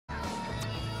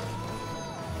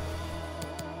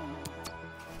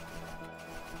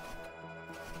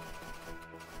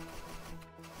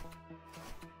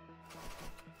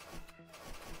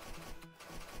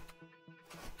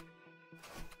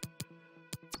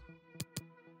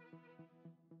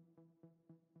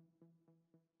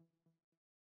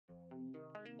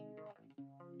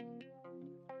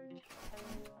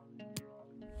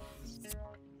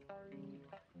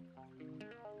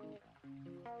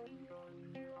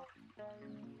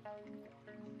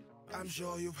I'm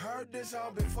sure you've heard this all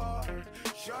before.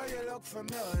 Sure you look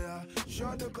familiar.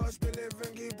 Sure the cost of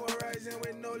living keep on rising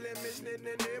with no limits. In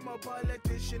the name of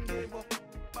politician gave up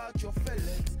about your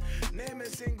feelings. Name a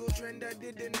single trend that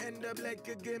didn't end up like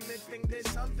a gimmick. Think there's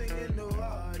something in the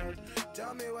water.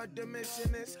 Tell me what the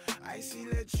mission is. Icy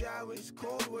lit showers,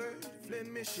 cold word,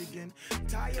 Flint, Michigan.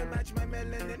 Tire match my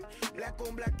melanin. Black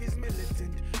on black is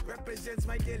militant. Represents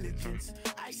my diligence.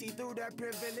 I see through that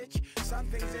privilege.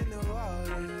 Something's in the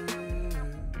water.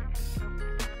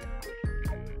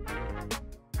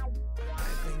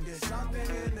 I think there's something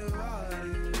in the water.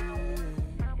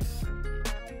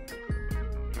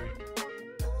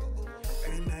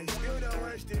 And I still don't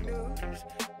watch the news.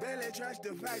 Barely trust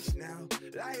the facts now.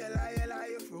 Liar, liar,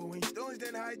 liar, throwing stones,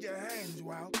 then hide your hands.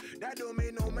 Wow, that don't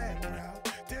make no man proud.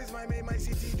 Tears might make my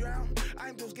city drown.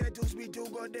 I'm too scared to speak to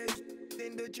God. There's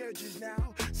in the churches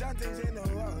now. Something's in the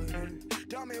water.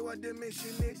 Tell me what the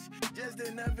mission is. Just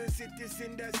another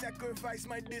citizen that sacrificed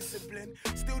my discipline.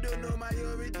 Still don't know my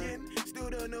origin. Still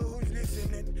don't know who's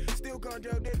listening. Still can't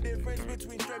tell the difference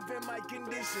between strength and my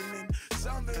conditioning.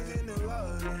 Something's in the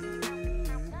water.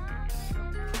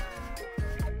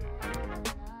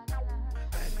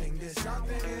 I think there's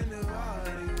something in the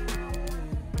water.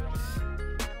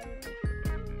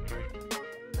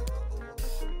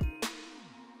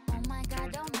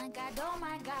 Oh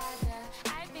my God,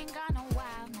 I've been gone a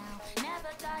while now.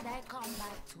 Never thought I'd come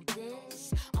back to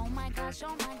this. Oh my gosh,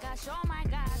 oh my gosh, oh my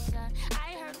gosh.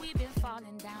 I heard we've been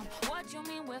falling down. What you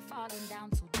mean we're falling down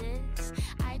to this?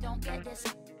 I don't get this.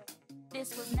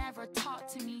 This was never taught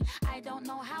to me. I don't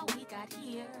know how we got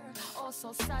here. Oh,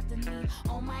 so suddenly.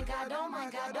 Oh my God, oh my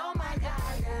God, oh my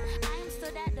God. I'm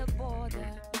stood at the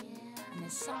border. And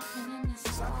there's something in this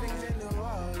water. Something's in the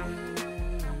water.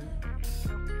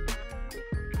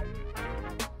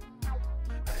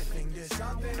 There's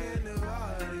something in the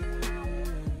water.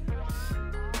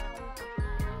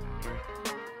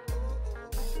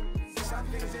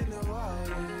 Something's in the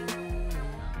water.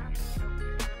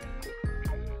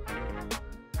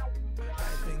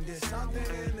 I think there's something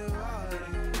in the water.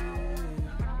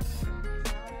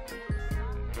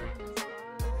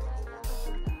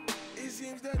 It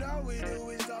seems that all we do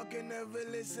is talk and never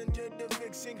listen to the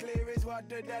fiction. Clear as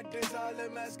water that is all a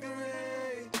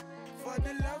masquerade. For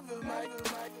the love of my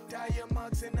tire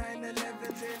marks and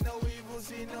 9/11s, ain't no evil,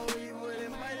 see no evil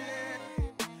in my land.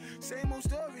 Same old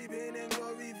story, pain and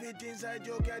glory, fit inside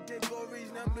your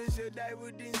categories. Numbers that I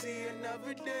wouldn't see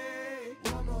another day.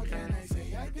 What more can I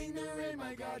say? I think the rain,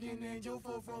 my guardian angel,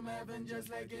 fall from heaven just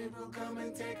like Gabriel, come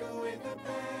and take away the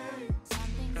pain.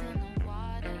 Something's in the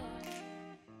water,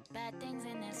 bad things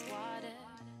in this water.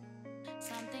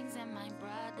 Something's in my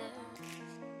brother,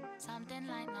 something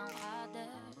like no other.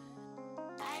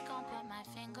 I can't put my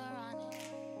finger on it.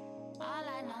 All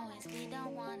I know is we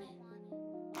don't want it.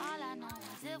 All I know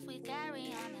is if we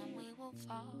carry on then we will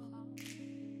fall.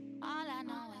 All I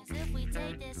know is if we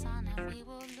take this on then we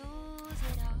will lose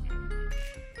it all. Yeah.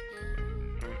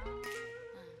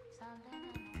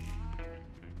 Something in the water.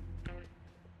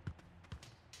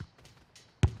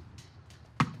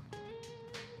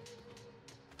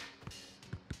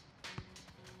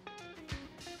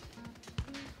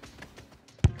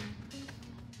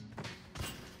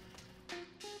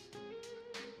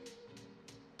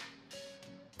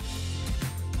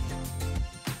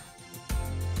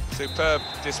 Superb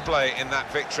display in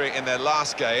that victory in their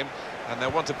last game, and they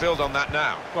want to build on that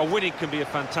now. Well, winning can be a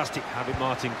fantastic habit,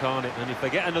 Martin, can't it? And if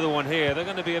they get another one here, they're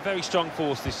going to be a very strong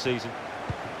force this season.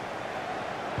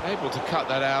 Able to cut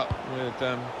that out with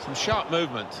some sharp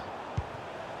movement.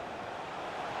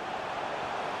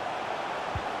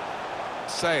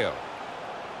 Sale.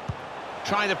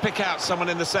 Trying to pick out someone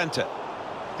in the centre.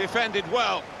 Defended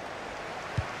well.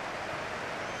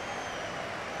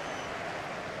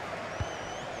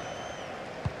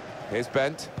 Here's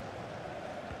Bent.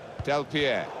 Del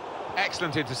Pierre.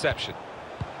 Excellent interception.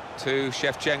 To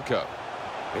Shevchenko.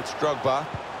 It's Drogba.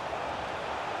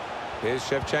 Here's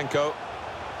Shevchenko.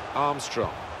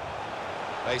 Armstrong.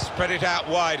 They spread it out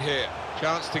wide here.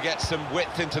 Chance to get some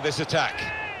width into this attack.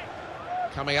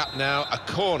 Coming up now, a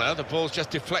corner. The ball's just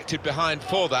deflected behind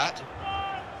for that.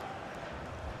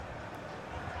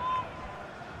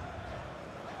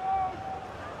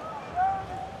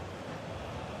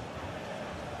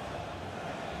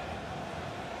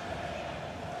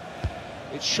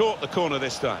 It's short, the corner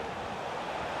this time.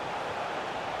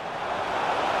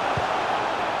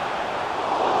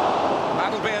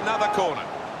 That'll be another corner.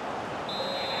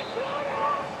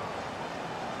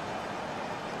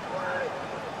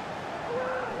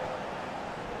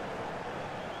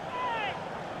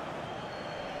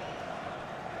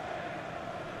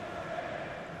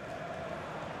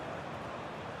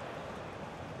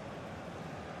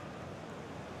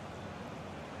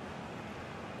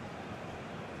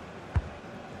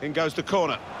 In goes the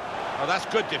corner. Oh, that's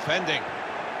good defending.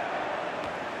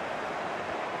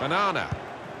 Banana.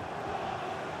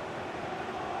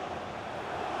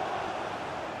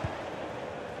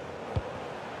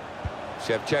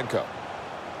 Shevchenko.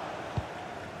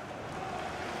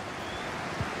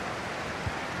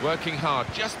 Working hard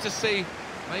just to see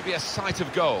maybe a sight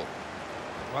of goal.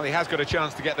 Well, he has got a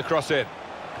chance to get the cross in.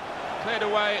 Cleared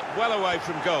away, well away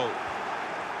from goal.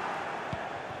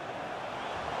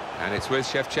 And it's with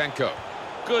Shevchenko.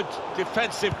 Good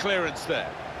defensive clearance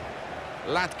there.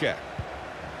 Latke.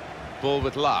 Ball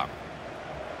with Lam.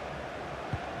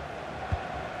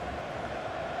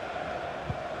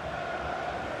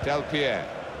 Del Pierre.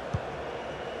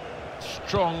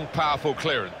 Strong, powerful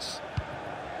clearance.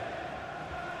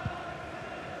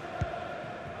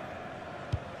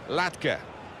 Latke.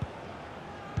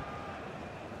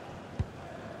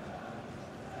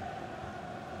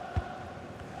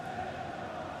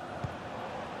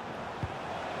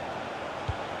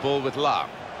 Ball with Lam.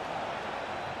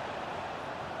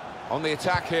 On the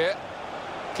attack here.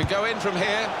 Can go in from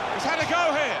here. He's had a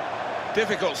go here.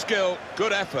 Difficult skill,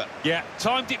 good effort. Yeah,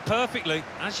 timed it perfectly,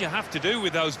 as you have to do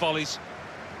with those volleys.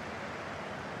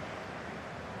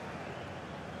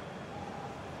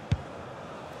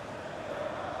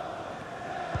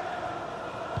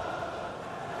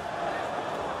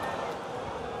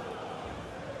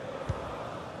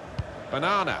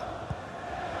 Banana.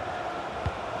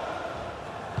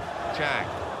 Chang.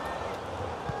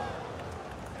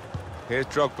 Here's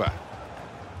Drogba.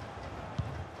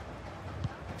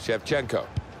 Shevchenko.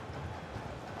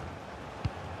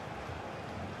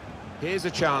 Here's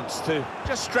a chance to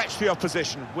just stretch the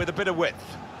opposition with a bit of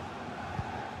width.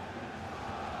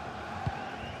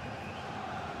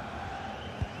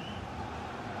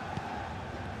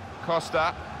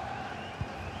 Costa.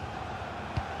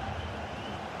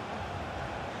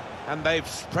 And they've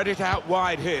spread it out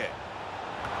wide here.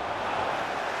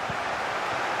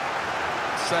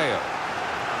 Sale.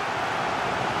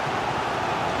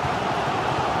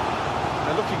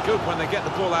 They're looking good when they get the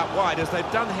ball out wide, as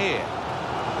they've done here.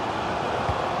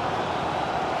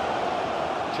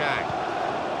 Chang.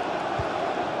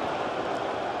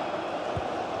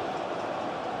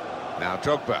 Now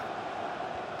Drogba.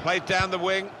 Played down the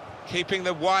wing, keeping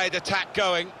the wide attack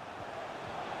going.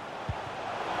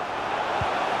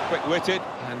 Quick-witted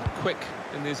and quick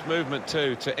in his movement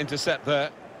too to intercept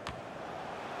there.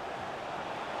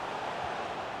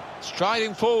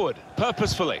 Striding forward,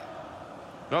 purposefully.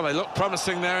 Well, they look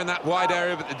promising there in that wide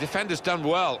area, but the defender's done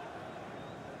well.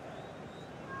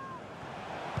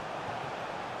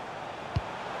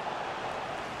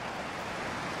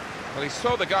 Well, he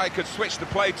saw the guy could switch the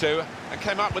play to and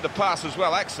came up with the pass as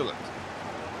well. Excellent.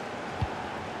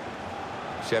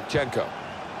 Shevchenko.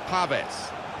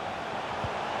 Paves.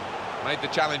 Made the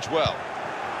challenge well.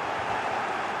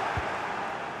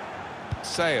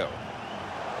 Sale.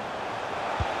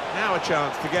 Now a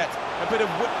chance to get a bit of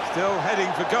whip, still heading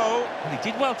for goal. Well, he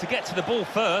did well to get to the ball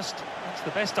first. That's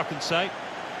the best I can say.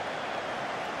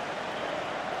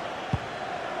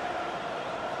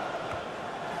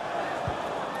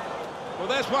 Well,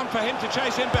 there's one for him to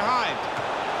chase in behind.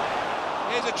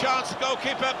 Here's a chance,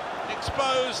 goalkeeper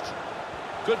exposed.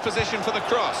 Good position for the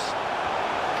cross.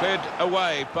 Cleared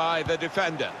away by the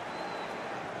defender.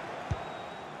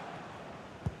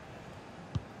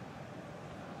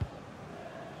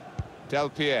 Del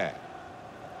Pierre.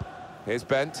 Here's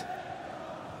Bent.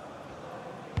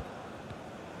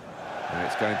 And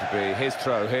it's going to be his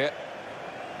throw here.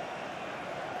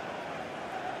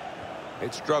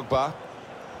 It's Drogba.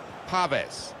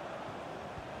 Paves.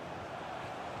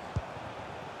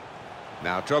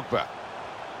 Now Drogba.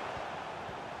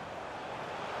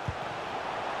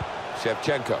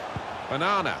 Shevchenko.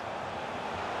 Banana.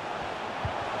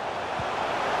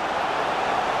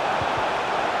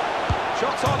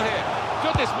 Shots on here.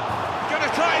 Goodness, going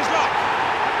to try his luck.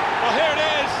 Well, here it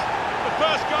is. The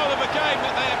first goal of a game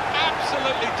that they have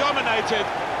absolutely dominated.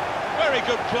 Very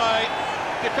good play.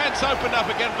 Defence opened up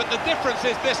again, but the difference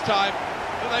is this time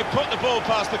that they put the ball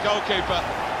past the goalkeeper.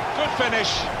 Good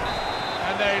finish.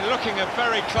 And they're looking a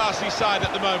very classy side at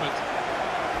the moment.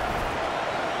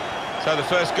 So the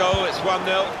first goal, it's 1-0.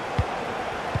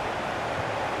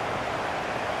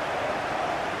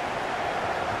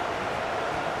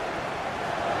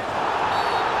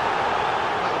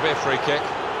 That'll be a free kick.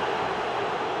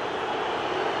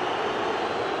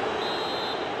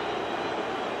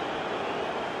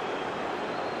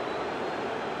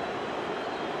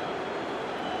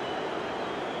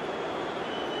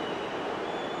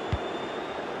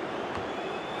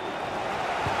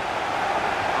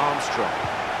 Armstrong.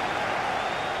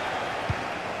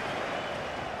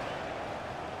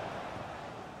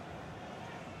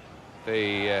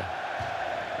 The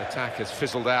attack has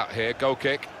fizzled out here. Goal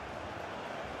kick.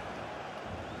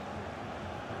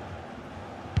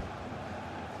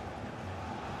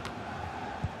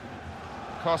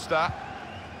 Costa.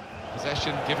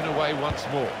 Possession given away once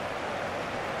more.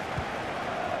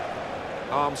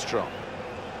 Armstrong.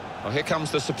 Well, here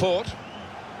comes the support.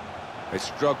 It's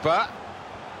Drogba.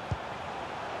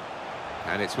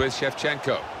 And it's with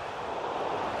Shevchenko.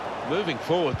 Moving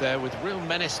forward there with real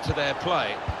menace to their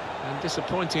play. And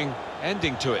disappointing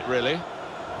ending to it, really.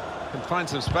 Can find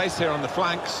some space here on the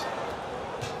flanks.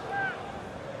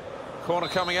 Corner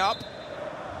coming up.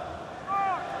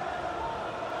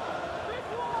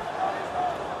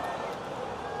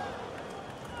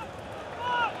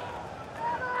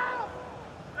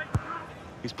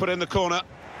 He's put in the corner.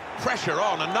 Pressure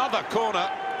on, another corner.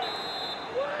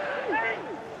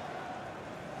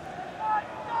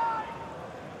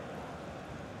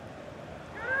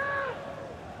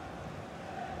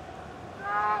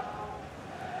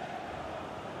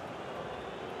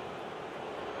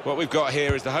 What we've got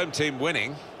here is the home team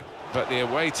winning, but the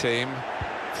away team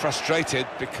frustrated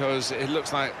because it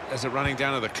looks like there's a running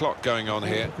down of the clock going on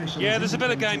here. Yeah, there's a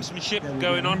bit of gamesmanship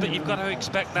going on, but you've got to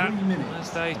expect that as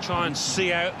they try and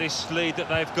see out this lead that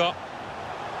they've got.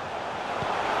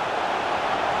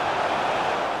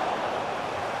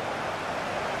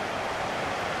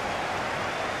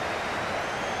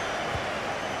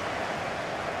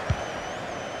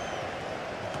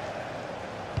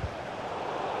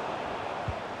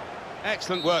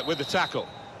 Excellent work with the tackle.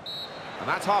 And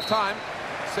that's half-time.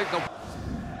 Signal.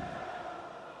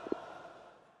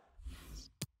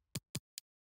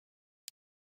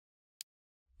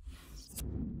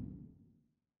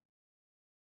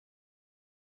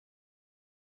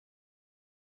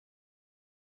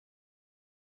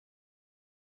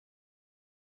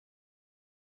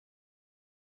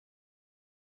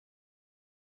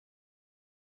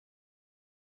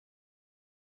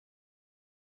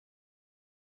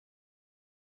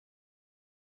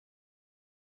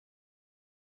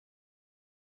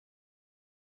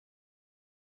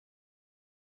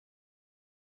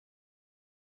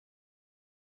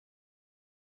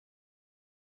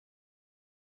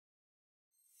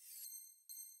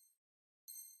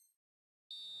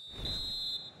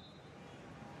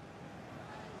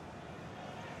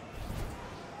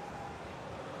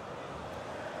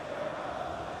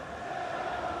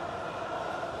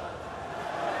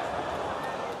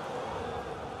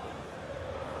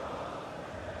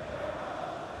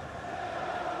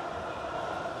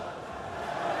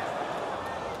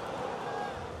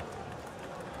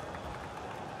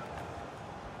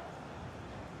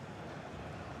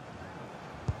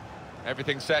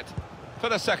 Everything set for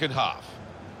the second half.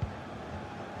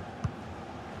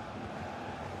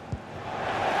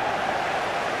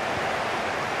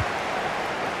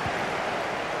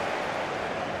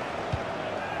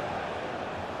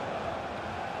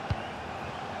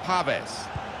 Paves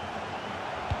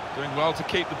doing well to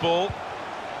keep the ball.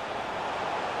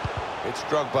 It's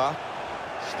Drogba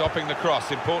stopping the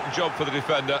cross. Important job for the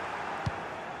defender.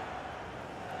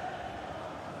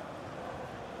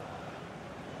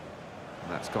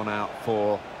 That's gone out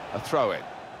for a throw-in.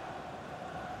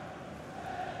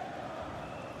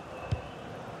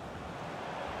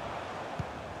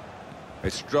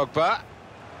 It's Drogba.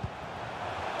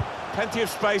 Plenty of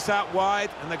space out wide,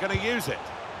 and they're going to use it.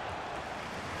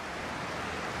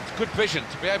 It's good vision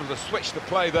to be able to switch the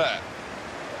play there.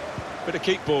 Bit of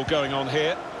keep ball going on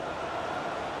here.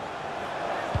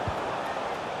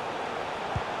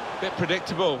 Bit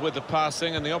predictable with the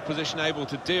passing, and the opposition able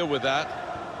to deal with that.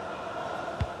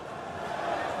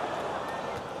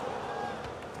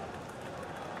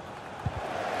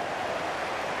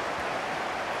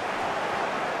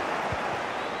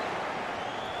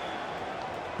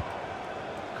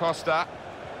 Costa.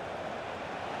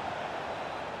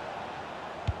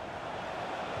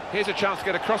 Here's a chance to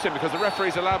get across him because the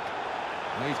referee's allowed.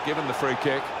 He's given the free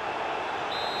kick.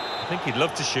 I think he'd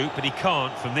love to shoot, but he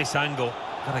can't from this angle.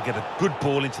 Got to get a good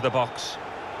ball into the box.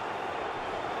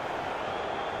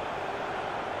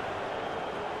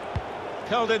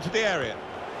 Curled into the area.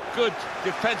 Good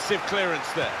defensive clearance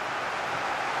there.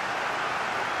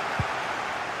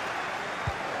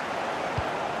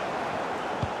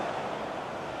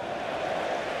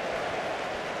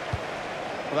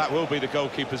 Well, that will be the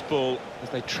goalkeeper's ball as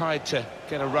they tried to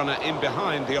get a runner in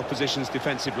behind the opposition's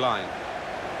defensive line.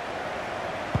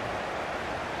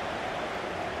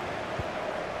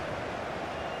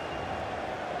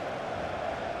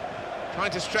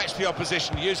 Trying to stretch the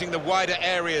opposition using the wider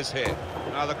areas here.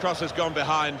 Now the cross has gone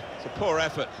behind. It's a poor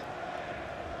effort.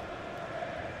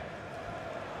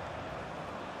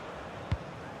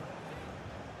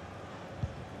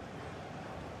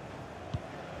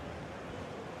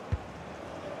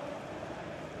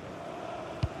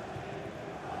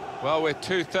 Well, we're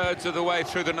two-thirds of the way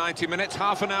through the 90 minutes,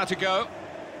 half an hour to go.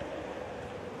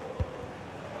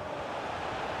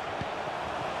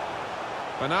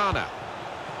 Banana.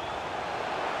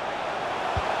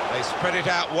 They spread it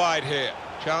out wide here.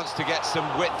 Chance to get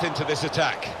some width into this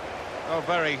attack. Oh,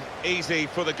 very easy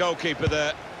for the goalkeeper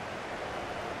there.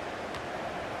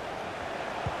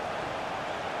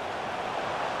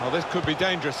 Well, this could be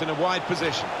dangerous in a wide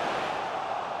position.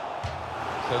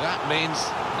 So that means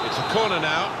it's a corner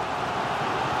now.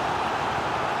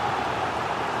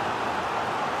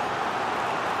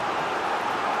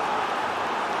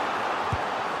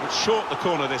 It's short, the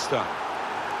corner this time.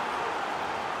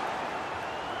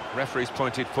 Referee's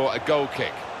pointed for a goal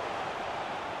kick.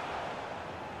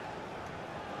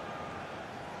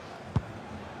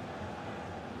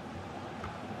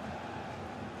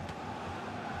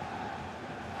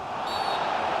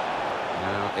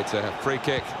 Now it's a free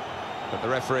kick that the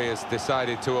referee has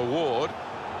decided to award.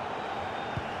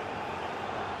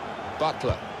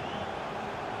 Butler.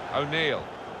 O'Neill.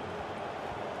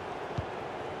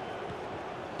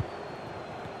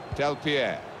 Del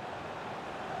Pierre.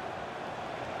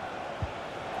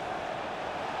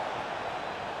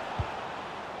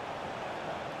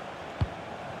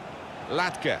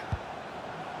 Latka.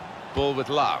 Ball with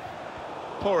love.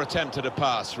 Poor attempt at a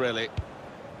pass, really.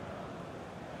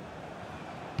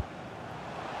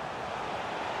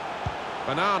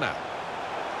 Banana.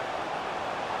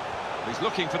 He's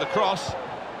looking for the cross.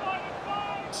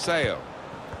 Sale.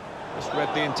 Just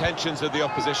read the intentions of the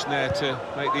opposition there to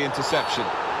make the interception.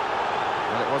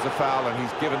 Well, it was a foul and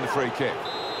he's given the free kick.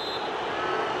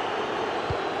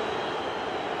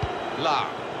 La.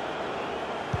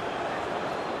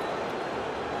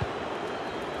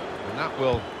 And that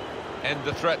will end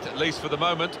the threat, at least for the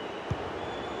moment.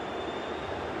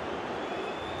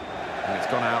 And it's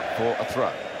gone out for a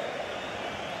throw.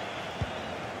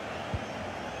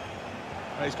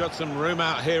 He's got some room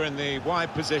out here in the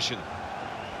wide position.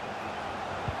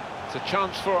 It's a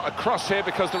chance for a cross here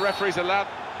because the referee's allowed.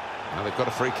 Now they've got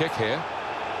a free kick here.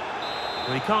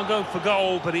 Well, he can't go for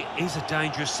goal, but it is a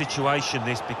dangerous situation,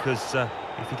 this, because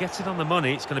if he gets it on the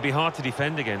money, it's going to be hard to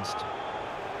defend against.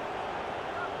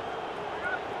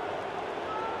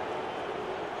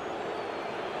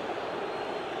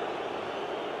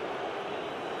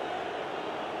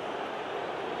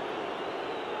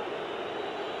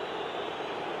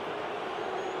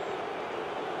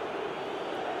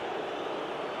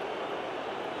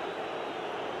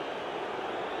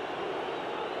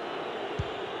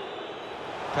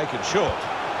 Taken short.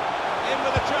 In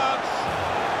with a chance.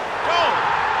 Goal!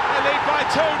 They lead by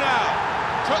 2 now.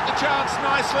 Took the chance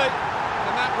nicely,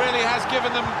 and that really has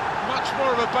given them much more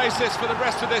of a basis for the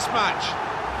rest of this match.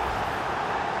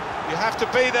 You have to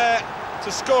be there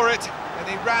to score it, and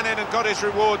he ran in and got his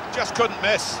reward, just couldn't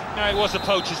miss. No, it was a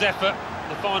poacher's effort.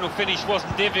 The final finish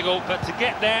wasn't difficult, but to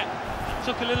get there, it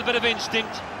took a little bit of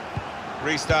instinct.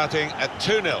 Restarting at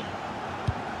 2-0.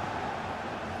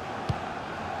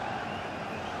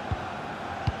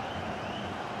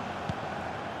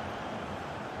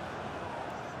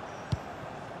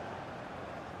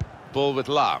 Ball with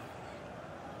love.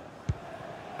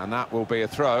 And that will be a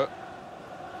throw.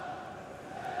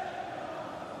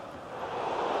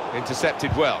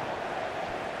 Intercepted well.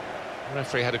 The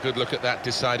referee had a good look at that,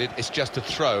 decided it's just a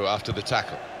throw after the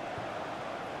tackle.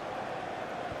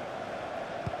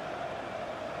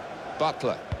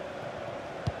 Butler.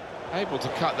 Able to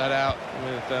cut that out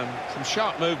with some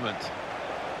sharp movement.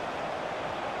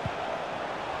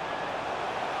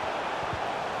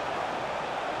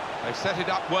 They've set it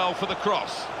up well for the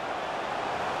cross.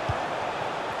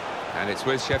 And it's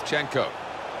with Shevchenko.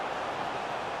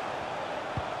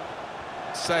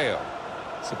 Sale,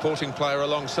 supporting player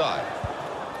alongside.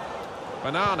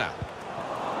 Banana.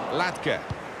 Latka.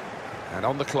 And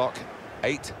on the clock,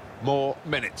 8 more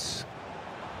minutes.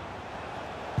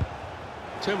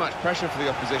 Too much pressure for the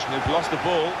opposition, who've lost the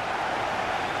ball.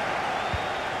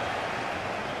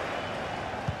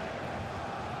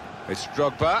 It's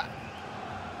Drogba.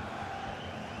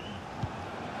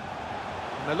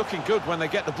 And they're looking good when they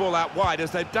get the ball out wide,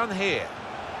 as they've done here.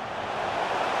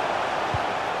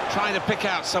 Trying to pick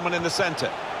out someone in the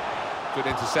centre. Good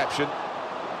interception.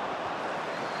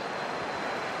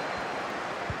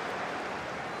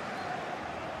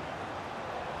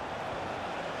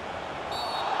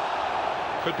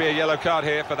 Could be a yellow card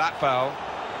here for that foul.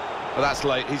 But that's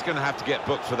late. He's going to have to get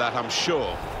booked for that, I'm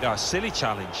sure. Yeah, a silly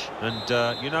challenge.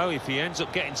 And, you know, if he ends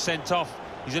up getting sent off,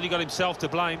 he's only got himself to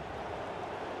blame.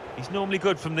 He's normally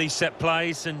good from these set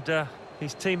plays, and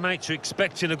his teammates are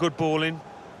expecting a good ball in.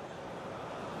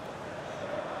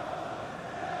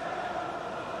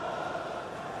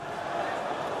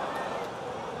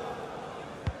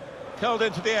 Curled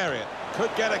into the area. Could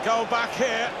get a goal back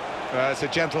here. It's a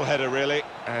gentle header, really,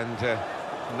 and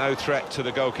no threat to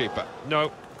the goalkeeper.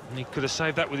 No, and he could have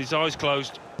saved that with his eyes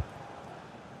closed.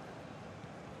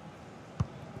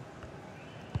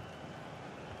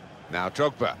 Now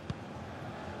Drogba.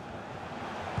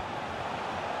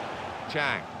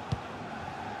 Chang.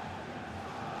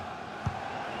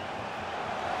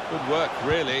 Good work,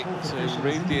 really, to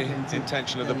read the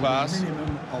intention of the pass.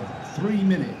 Minimum of 3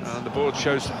 minutes. And the board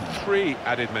shows 3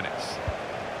 added minutes.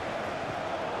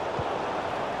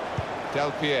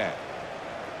 Del Pierre.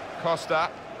 Costa.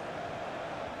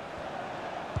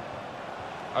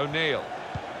 O'Neill.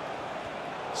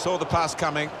 Saw the pass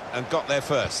coming and got there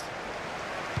first.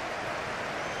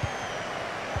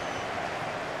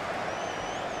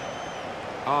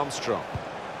 Armstrong.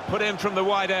 Put in from the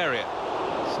wide area.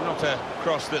 It's not a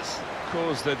cross that's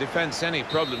caused the defence any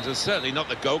problems, and certainly not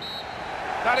the goal.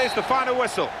 That is the final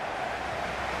whistle.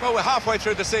 Well, we're halfway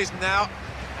through the season now,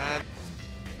 and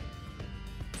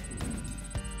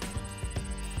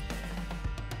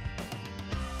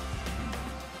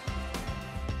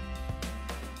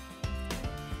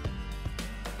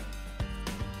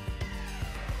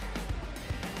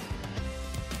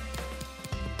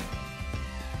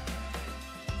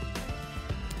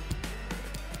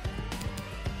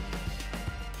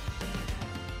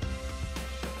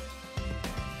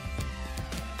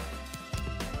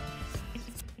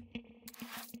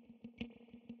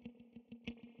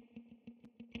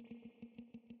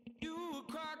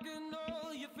cracking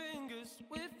all your fingers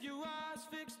with your eyes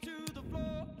fixed to the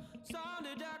floor.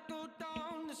 Sounded echo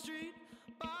down the street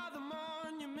by the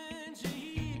monument you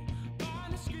heed.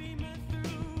 Blind screaming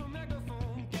through a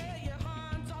megaphone. Get your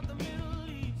hands off the Middle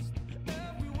East.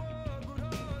 Every word would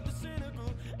hurt the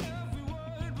cynical. Every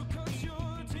word would cut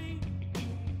your teeth.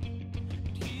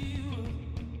 You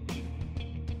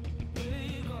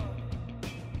play God.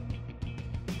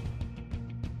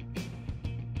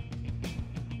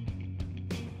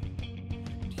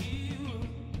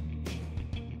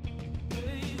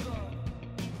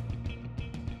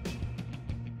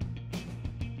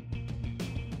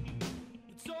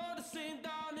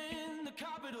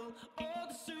 All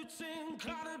the suits and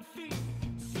clouded feet.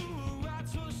 Sewer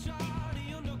rats will shot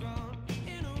the underground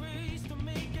in a race to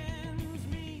make ends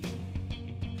meet.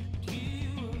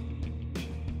 You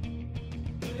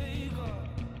play God.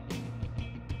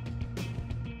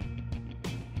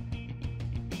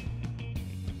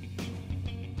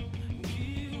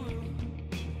 You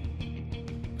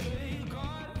play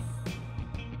God.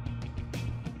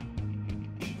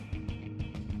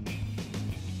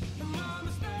 My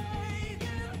mistake.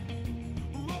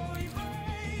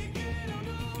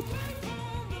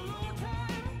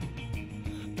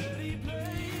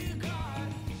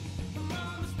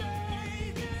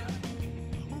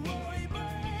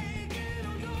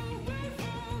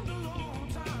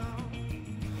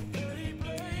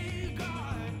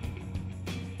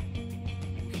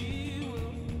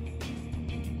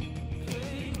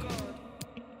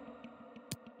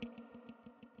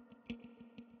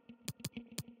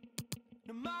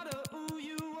 No matter who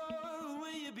you are or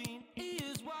where you've been, he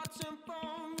is watching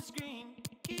from the screen.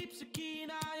 Keeps a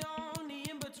keen eye on the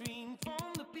in-between,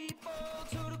 from the people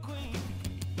to the queen.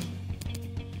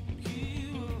 He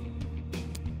will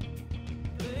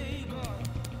play God.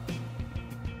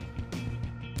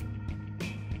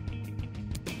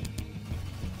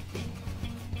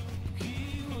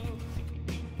 He will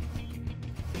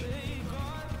play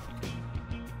God.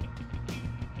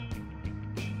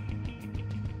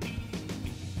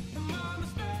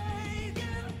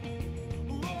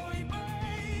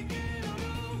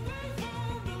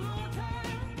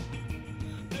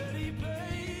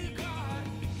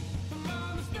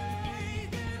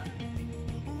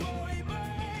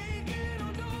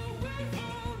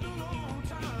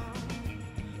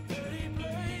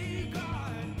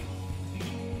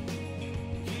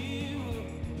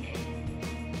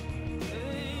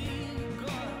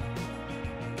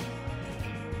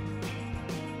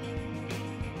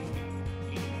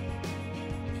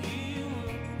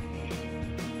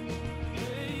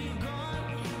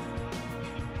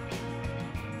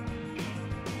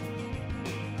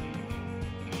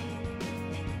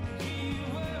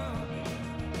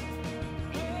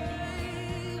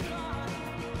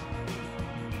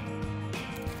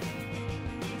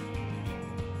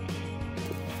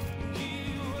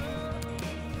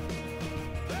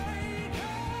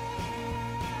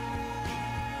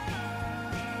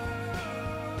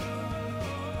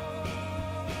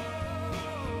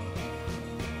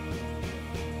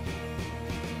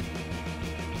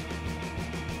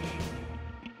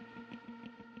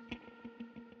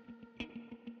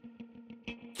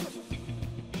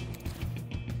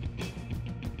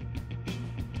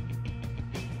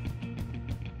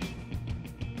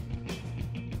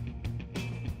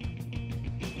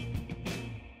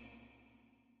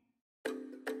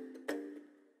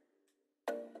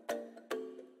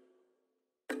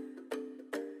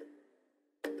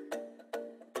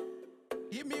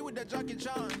 Hit me with the Jackie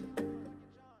Chan.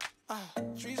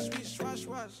 Sweet, sweet, swash,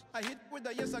 swash. I hit with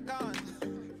the yes I can.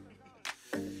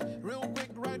 Real quick,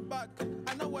 right back.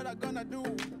 I know what I'm gonna do.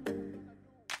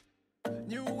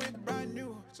 New whip, brand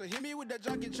new. So hit me with the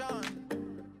Jackie Chan.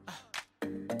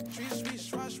 Sweet, sweet,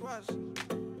 swash, swash.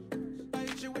 I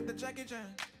hit you with the Jackie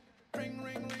Chan. Ring,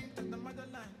 ring, ring to the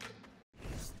motherland.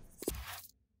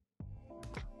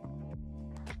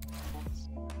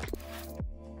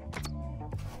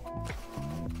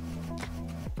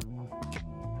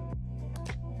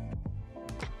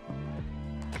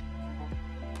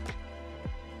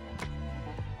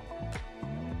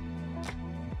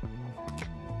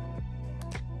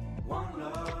 One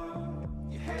love,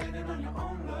 you're heading on your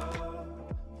own love.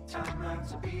 Time not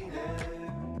to be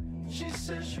there. She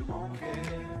says she won't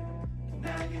care.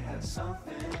 Now you have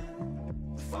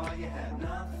something. Before you had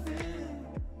nothing.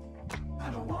 I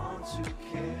don't want to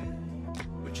care,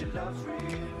 but your love's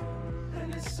real,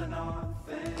 and it's an odd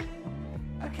thing.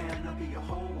 I cannot be your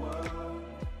whole world.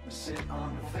 We sit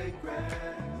on the fake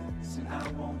grass, and I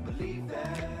won't believe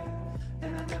that.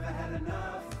 And I never had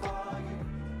enough for you,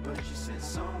 but you said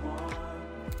someone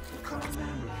will come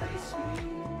and replace me.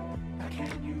 How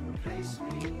can you replace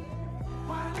me?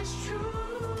 While it's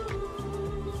true,